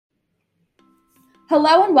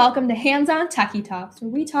Hello and welcome to Hands-On Techie Talks, where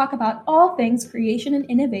we talk about all things creation and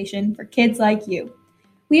innovation for kids like you.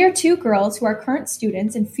 We are two girls who are current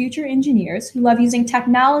students and future engineers who love using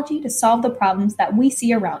technology to solve the problems that we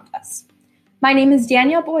see around us. My name is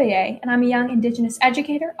Danielle Boyer, and I'm a young Indigenous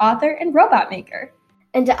educator, author, and robot maker.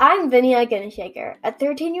 And I'm Vinia Guneshaker, a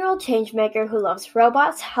 13-year-old changemaker who loves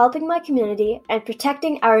robots, helping my community, and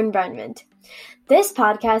protecting our environment. This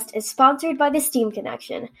podcast is sponsored by the STEAM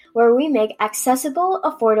Connection, where we make accessible,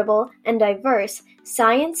 affordable, and diverse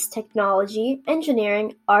science, technology,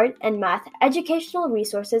 engineering, art, and math educational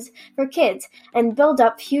resources for kids and build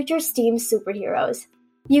up future STEAM superheroes.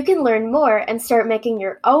 You can learn more and start making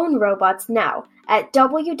your own robots now at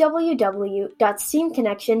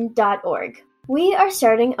www.steamconnection.org. We are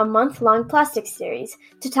starting a month-long plastics series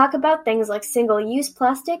to talk about things like single-use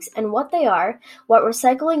plastics and what they are, what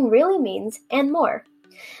recycling really means, and more.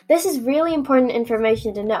 This is really important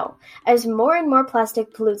information to know, as more and more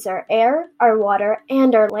plastic pollutes our air, our water,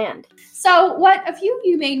 and our land. So what a few of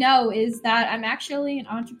you may know is that I'm actually an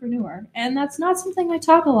entrepreneur, and that's not something I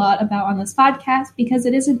talk a lot about on this podcast because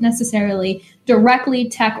it isn't necessarily directly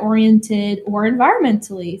tech-oriented or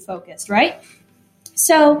environmentally focused, right?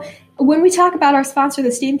 So when we talk about our sponsor,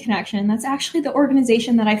 the STEAM Connection, that's actually the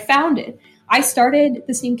organization that I founded. I started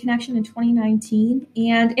the STEAM Connection in 2019,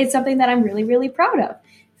 and it's something that I'm really, really proud of.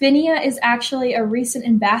 Vinia is actually a recent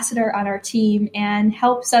ambassador on our team and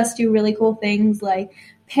helps us do really cool things like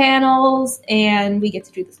panels, and we get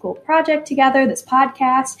to do this cool project together, this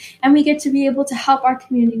podcast, and we get to be able to help our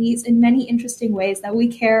communities in many interesting ways that we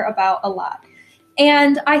care about a lot.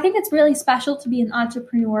 And I think it's really special to be an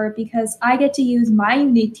entrepreneur because I get to use my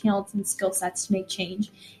unique talents and skill sets to make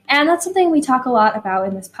change. And that's something we talk a lot about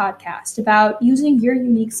in this podcast, about using your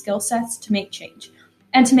unique skill sets to make change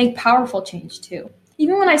and to make powerful change too.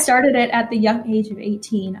 Even when I started it at the young age of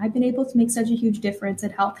 18, I've been able to make such a huge difference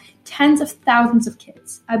and help tens of thousands of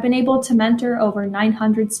kids. I've been able to mentor over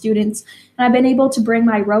 900 students, and I've been able to bring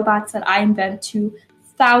my robots that I invent to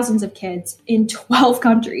thousands of kids in 12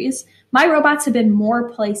 countries. My robots have been more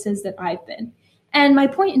places than I've been. And my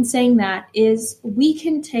point in saying that is we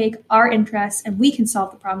can take our interests and we can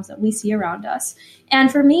solve the problems that we see around us.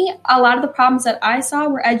 And for me, a lot of the problems that I saw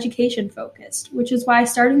were education focused, which is why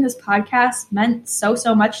starting this podcast meant so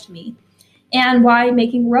much to me, and why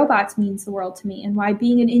making robots means the world to me, and why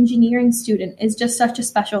being an engineering student is just such a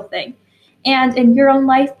special thing. And in your own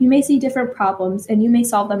life, you may see different problems and you may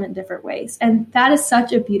solve them in different ways. And that is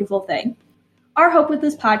such a beautiful thing. Our hope with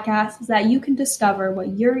this podcast is that you can discover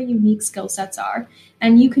what your unique skill sets are,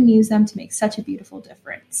 and you can use them to make such a beautiful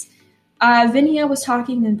difference. Vinia was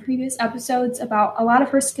talking in previous episodes about a lot of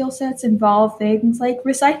her skill sets involve things like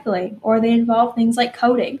recycling, or they involve things like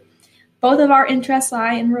coding. Both of our interests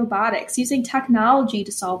lie in robotics, using technology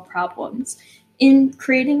to solve problems, in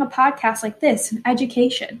creating a podcast like this, in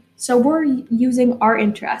education. So we're using our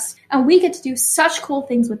interests, and we get to do such cool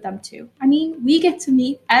things with them too. I mean, we get to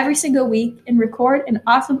meet every single week and record an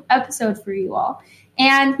awesome episode for you all.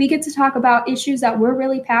 And we get to talk about issues that we're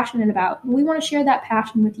really passionate about, and we want to share that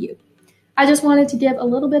passion with you. I just wanted to give a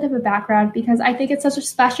little bit of a background because I think it's such a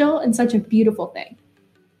special and such a beautiful thing.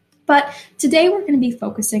 But today we're going to be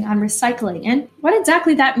focusing on recycling and what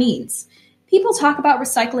exactly that means. People talk about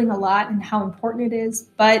recycling a lot and how important it is,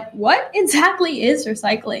 but what exactly is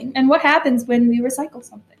recycling and what happens when we recycle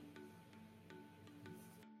something?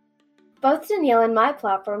 Both Danielle and my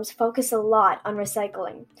platforms focus a lot on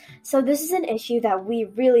recycling, so this is an issue that we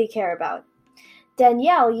really care about.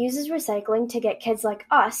 Danielle uses recycling to get kids like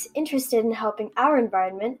us interested in helping our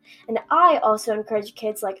environment, and I also encourage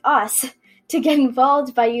kids like us to get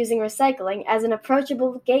involved by using recycling as an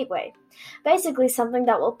approachable gateway. Basically something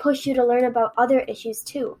that will push you to learn about other issues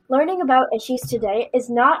too. Learning about issues today is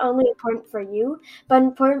not only important for you, but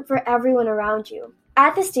important for everyone around you.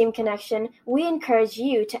 At the STEAM Connection, we encourage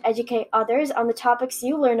you to educate others on the topics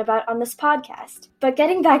you learn about on this podcast. But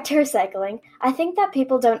getting back to recycling, I think that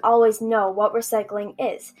people don't always know what recycling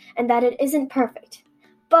is, and that it isn't perfect.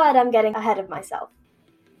 But I'm getting ahead of myself.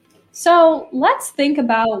 So let's think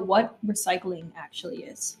about what recycling actually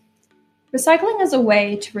is. Recycling is a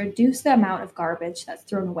way to reduce the amount of garbage that's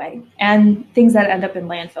thrown away and things that end up in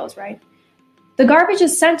landfills, right? The garbage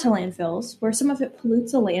is sent to landfills, where some of it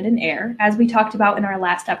pollutes the land and air, as we talked about in our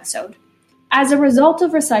last episode. As a result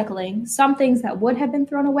of recycling, some things that would have been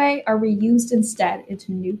thrown away are reused instead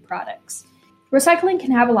into new products. Recycling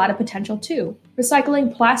can have a lot of potential too.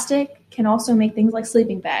 Recycling plastic can also make things like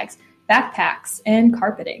sleeping bags, backpacks, and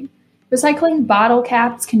carpeting. Recycling bottle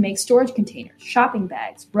caps can make storage containers, shopping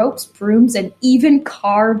bags, ropes, brooms, and even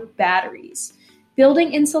car batteries.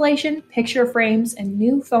 Building insulation, picture frames, and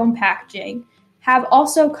new phone packaging have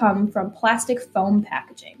also come from plastic foam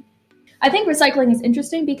packaging. I think recycling is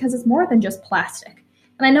interesting because it's more than just plastic.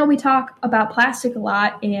 And I know we talk about plastic a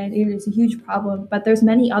lot and it is a huge problem, but there's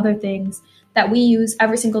many other things that we use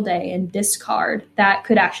every single day and discard that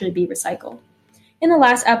could actually be recycled. In the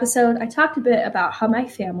last episode, I talked a bit about how my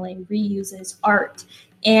family reuses art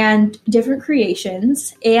and different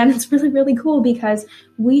creations, and it's really, really cool because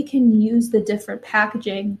we can use the different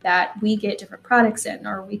packaging that we get different products in,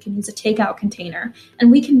 or we can use a takeout container,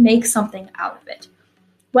 and we can make something out of it.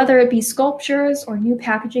 Whether it be sculptures or new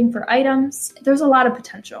packaging for items, there's a lot of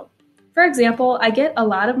potential. For example, I get a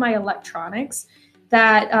lot of my electronics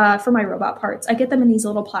that for my robot parts, I get them in these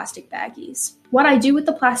little plastic baggies. What I do with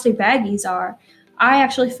the plastic baggies are I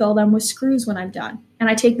actually fill them with screws when I'm done. And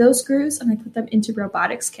I take those screws and I put them into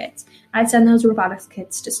robotics kits. I send those robotics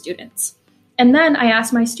kits to students. And then I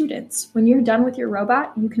ask my students, when you're done with your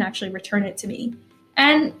robot, you can actually return it to me.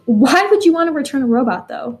 And why would you want to return a robot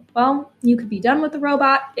though? Well, you could be done with the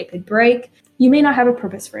robot, it could break, you may not have a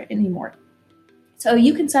purpose for it anymore. So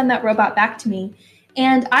you can send that robot back to me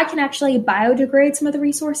and I can actually biodegrade some of the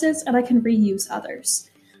resources and I can reuse others.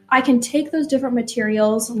 I can take those different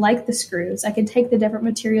materials like the screws, I can take the different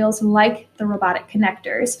materials like the robotic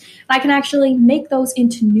connectors, and I can actually make those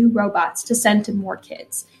into new robots to send to more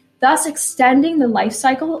kids, thus extending the life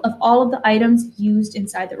cycle of all of the items used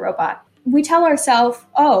inside the robot. We tell ourselves,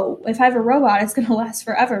 oh, if I have a robot, it's going to last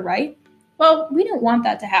forever, right? Well, we don't want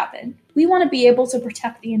that to happen. We want to be able to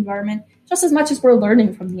protect the environment just as much as we're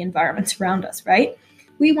learning from the environments around us, right?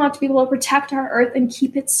 We want to be able to protect our Earth and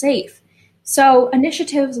keep it safe. So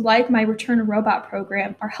initiatives like my Return a Robot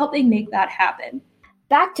program are helping make that happen.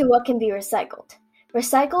 Back to what can be recycled.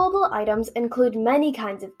 Recyclable items include many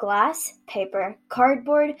kinds of glass, paper,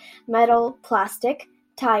 cardboard, metal, plastic,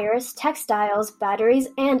 tires, textiles, batteries,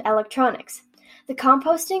 and electronics. The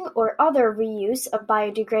composting or other reuse of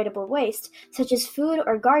biodegradable waste, such as food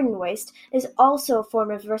or garden waste, is also a form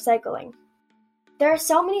of recycling. There are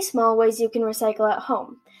so many small ways you can recycle at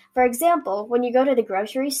home. For example, when you go to the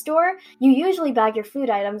grocery store, you usually bag your food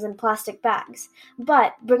items in plastic bags,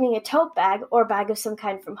 but bringing a tote bag or bag of some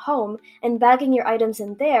kind from home and bagging your items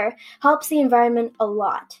in there helps the environment a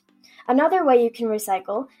lot. Another way you can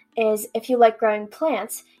recycle is, if you like growing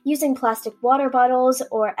plants, using plastic water bottles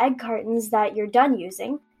or egg cartons that you're done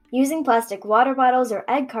using. Using plastic water bottles or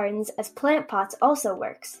egg cartons as plant pots also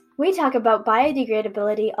works. We talk about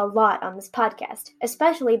biodegradability a lot on this podcast,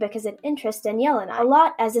 especially because it interests Danielle and I a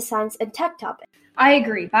lot as a science and tech topic. I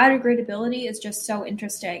agree. Biodegradability is just so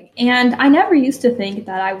interesting. And I never used to think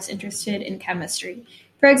that I was interested in chemistry.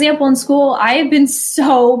 For example, in school, I have been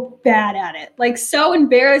so bad at it, like so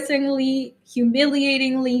embarrassingly,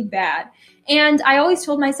 humiliatingly bad. And I always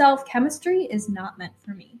told myself chemistry is not meant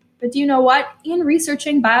for me. But do you know what? In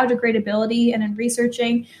researching biodegradability and in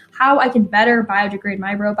researching how I can better biodegrade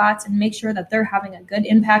my robots and make sure that they're having a good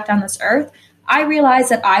impact on this earth, I realized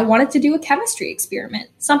that I wanted to do a chemistry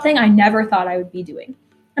experiment, something I never thought I would be doing.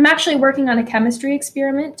 I'm actually working on a chemistry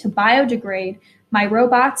experiment to biodegrade my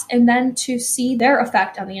robots and then to see their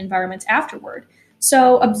effect on the environment afterward.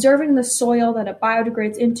 So observing the soil that it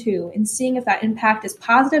biodegrades into and seeing if that impact is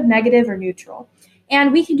positive, negative, or neutral.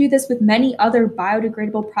 And we can do this with many other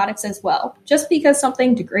biodegradable products as well. Just because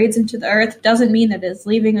something degrades into the earth doesn't mean that it's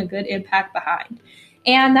leaving a good impact behind.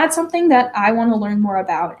 And that's something that I want to learn more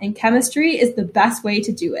about. And chemistry is the best way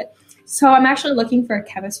to do it. So I'm actually looking for a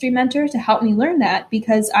chemistry mentor to help me learn that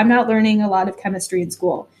because I'm not learning a lot of chemistry in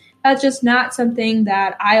school. That's just not something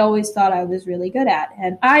that I always thought I was really good at.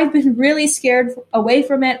 And I've been really scared away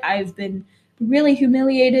from it. I've been really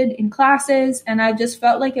humiliated in classes, and I just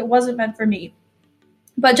felt like it wasn't meant for me.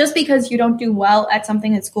 But just because you don't do well at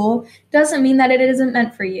something at school doesn't mean that it isn't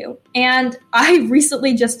meant for you. And I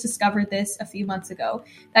recently just discovered this a few months ago,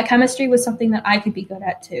 that chemistry was something that I could be good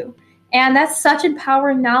at too. And that's such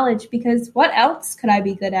empowering knowledge because what else could I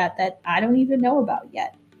be good at that I don't even know about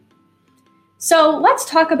yet? So let's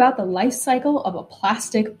talk about the life cycle of a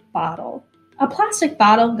plastic bottle. A plastic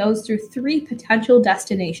bottle goes through 3 potential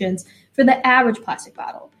destinations for the average plastic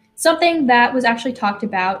bottle, something that was actually talked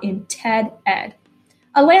about in TED Ed.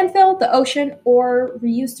 A landfill, the ocean, or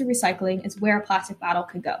reuse through recycling is where a plastic bottle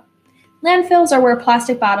could go. Landfills are where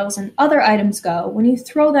plastic bottles and other items go when you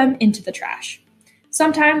throw them into the trash.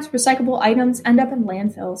 Sometimes recyclable items end up in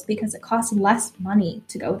landfills because it costs less money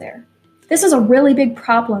to go there. This is a really big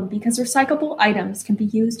problem because recyclable items can be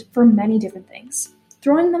used for many different things.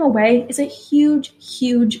 Throwing them away is a huge,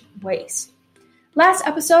 huge waste. Last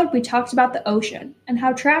episode, we talked about the ocean and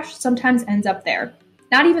how trash sometimes ends up there.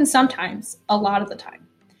 Not even sometimes, a lot of the time.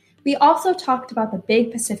 We also talked about the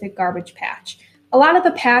Big Pacific Garbage Patch, A lot of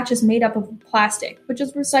the patch is made up of plastic, which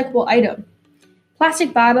is a recyclable item.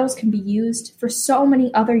 Plastic bottles can be used for so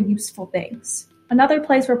many other useful things. Another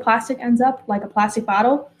place where plastic ends up, like a plastic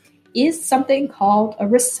bottle, is something called a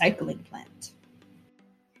recycling plant.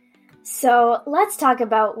 So let's talk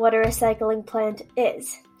about what a recycling plant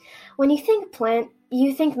is. When you think plant,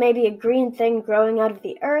 you think maybe a green thing growing out of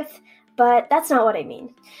the earth, but that's not what I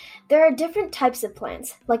mean. There are different types of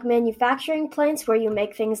plants, like manufacturing plants where you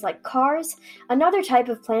make things like cars. Another type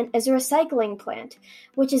of plant is a recycling plant,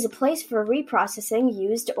 which is a place for reprocessing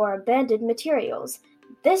used or abandoned materials.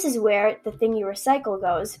 This is where the thing you recycle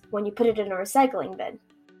goes when you put it in a recycling bin.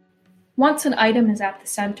 Once an item is at the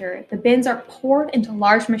center, the bins are poured into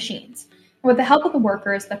large machines. With the help of the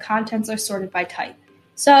workers, the contents are sorted by type.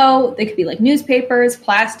 So they could be like newspapers,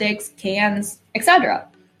 plastics, cans, etc.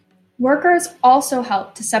 Workers also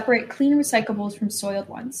help to separate clean recyclables from soiled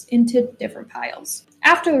ones into different piles.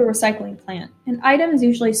 After the recycling plant, an item is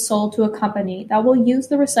usually sold to a company that will use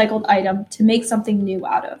the recycled item to make something new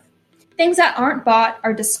out of. Things that aren't bought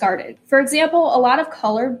are discarded. For example, a lot of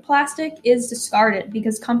colored plastic is discarded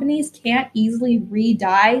because companies can't easily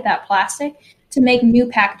re-dye that plastic to make new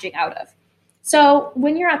packaging out of. So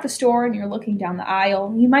when you're at the store and you're looking down the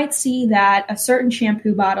aisle, you might see that a certain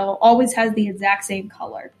shampoo bottle always has the exact same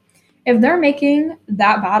color. If they're making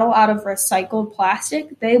that bottle out of recycled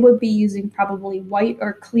plastic, they would be using probably white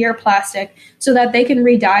or clear plastic so that they can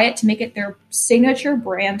re-dye it to make it their signature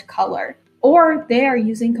brand color. Or they are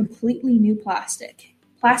using completely new plastic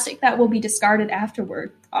that will be discarded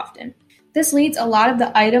afterward often. This leads a lot of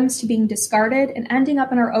the items to being discarded and ending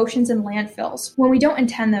up in our oceans and landfills when we don't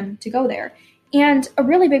intend them to go there. And a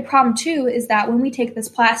really big problem too is that when we take this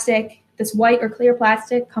plastic, this white or clear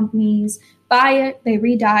plastic, companies buy it, they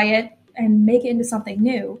re-dye it, and make it into something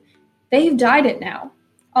new. They've dyed it now.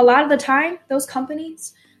 A lot of the time, those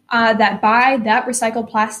companies that buy that recycled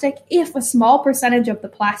plastic, if a small percentage of the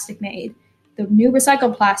plastic made, the new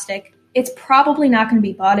recycled plastic, it's probably not going to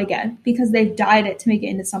be bought again because they've dyed it to make it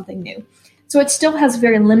into something new. So it still has a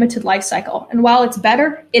very limited life cycle. And while it's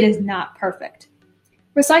better, it is not perfect.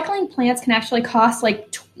 Recycling plants can actually cost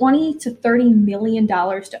like $20 to $30 million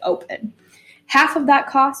to open. Half of that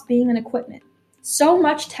cost being in equipment. So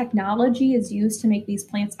much technology is used to make these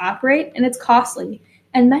plants operate, and it's costly.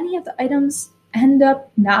 And many of the items end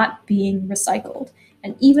up not being recycled.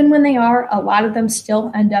 And even when they are, a lot of them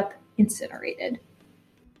still end up incinerated.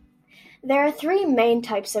 There are three main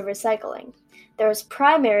types of recycling. There's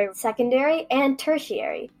primary, secondary, and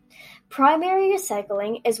tertiary. Primary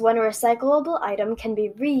recycling is when a recyclable item can be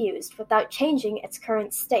reused without changing its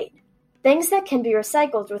current state. Things that can be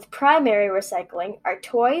recycled with primary recycling are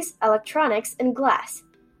toys, electronics, and glass.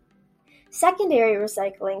 Secondary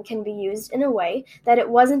recycling can be used in a way that it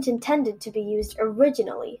wasn't intended to be used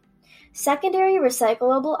originally. Secondary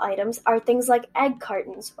recyclable items are things like egg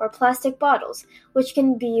cartons or plastic bottles, which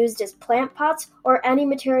can be used as plant pots or any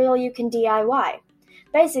material you can DIY.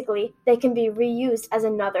 Basically, they can be reused as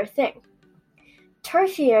another thing.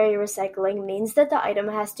 Tertiary recycling means that the item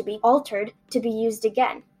has to be altered to be used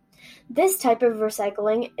again. This type of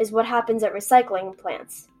recycling is what happens at recycling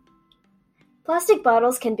plants. Plastic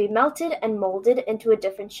bottles can be melted and molded into a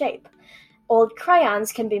different shape. Old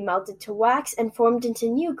crayons can be melted to wax and formed into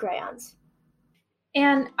new crayons.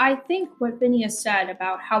 And I think what Vinny has said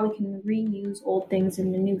about how we can reuse old things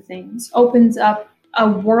into new things opens up a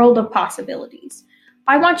world of possibilities.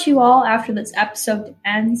 I want you all, after this episode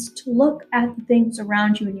ends, to look at the things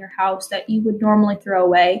around you in your house that you would normally throw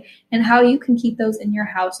away and how you can keep those in your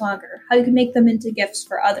house longer, how you can make them into gifts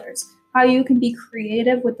for others, how you can be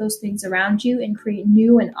creative with those things around you and create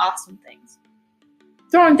new and awesome things.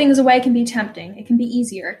 Throwing things away can be tempting. It can be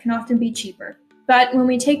easier. It can often be cheaper. But when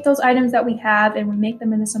we take those items that we have and we make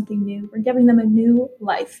them into something new, we're giving them a new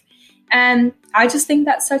life. And I just think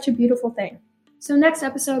that's such a beautiful thing. So next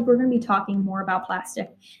episode, we're going to be talking more about plastic.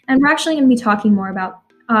 And we're actually going to be talking more about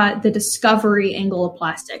the discovery angle of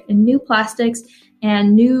plastic and new plastics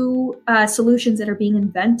and new solutions that are being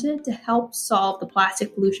invented to help solve the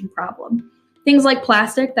plastic pollution problem. Things like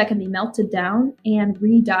plastic that can be melted down and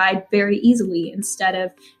re-dyed very easily instead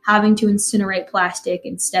of having to incinerate plastic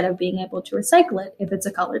instead of being able to recycle it if it's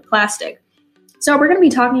a colored plastic. So we're going to be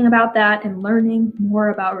talking about that and learning more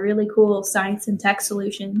about really cool science and tech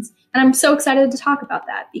solutions. And I'm so excited to talk about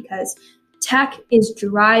that because tech is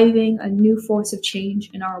driving a new force of change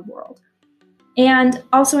in our world. And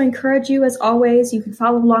also encourage you, as always, you can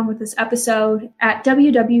follow along with this episode at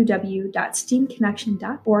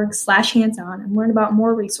www.steamconnection.org/hands-on and learn about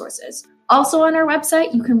more resources. Also on our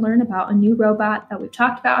website, you can learn about a new robot that we've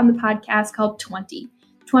talked about on the podcast called 20.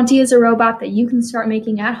 20 is a robot that you can start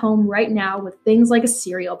making at home right now with things like a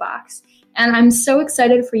cereal box. And I'm so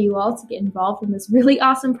excited for you all to get involved in this really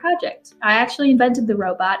awesome project. I actually invented the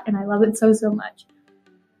robot, and I love it so much.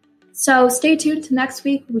 So stay tuned to next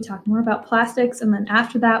week. We talk more about plastics, and then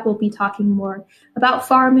after that, we'll be talking more about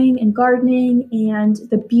farming and gardening and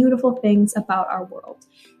the beautiful things about our world.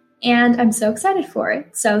 And I'm so excited for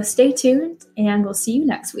it. So stay tuned, and we'll see you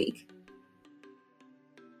next week.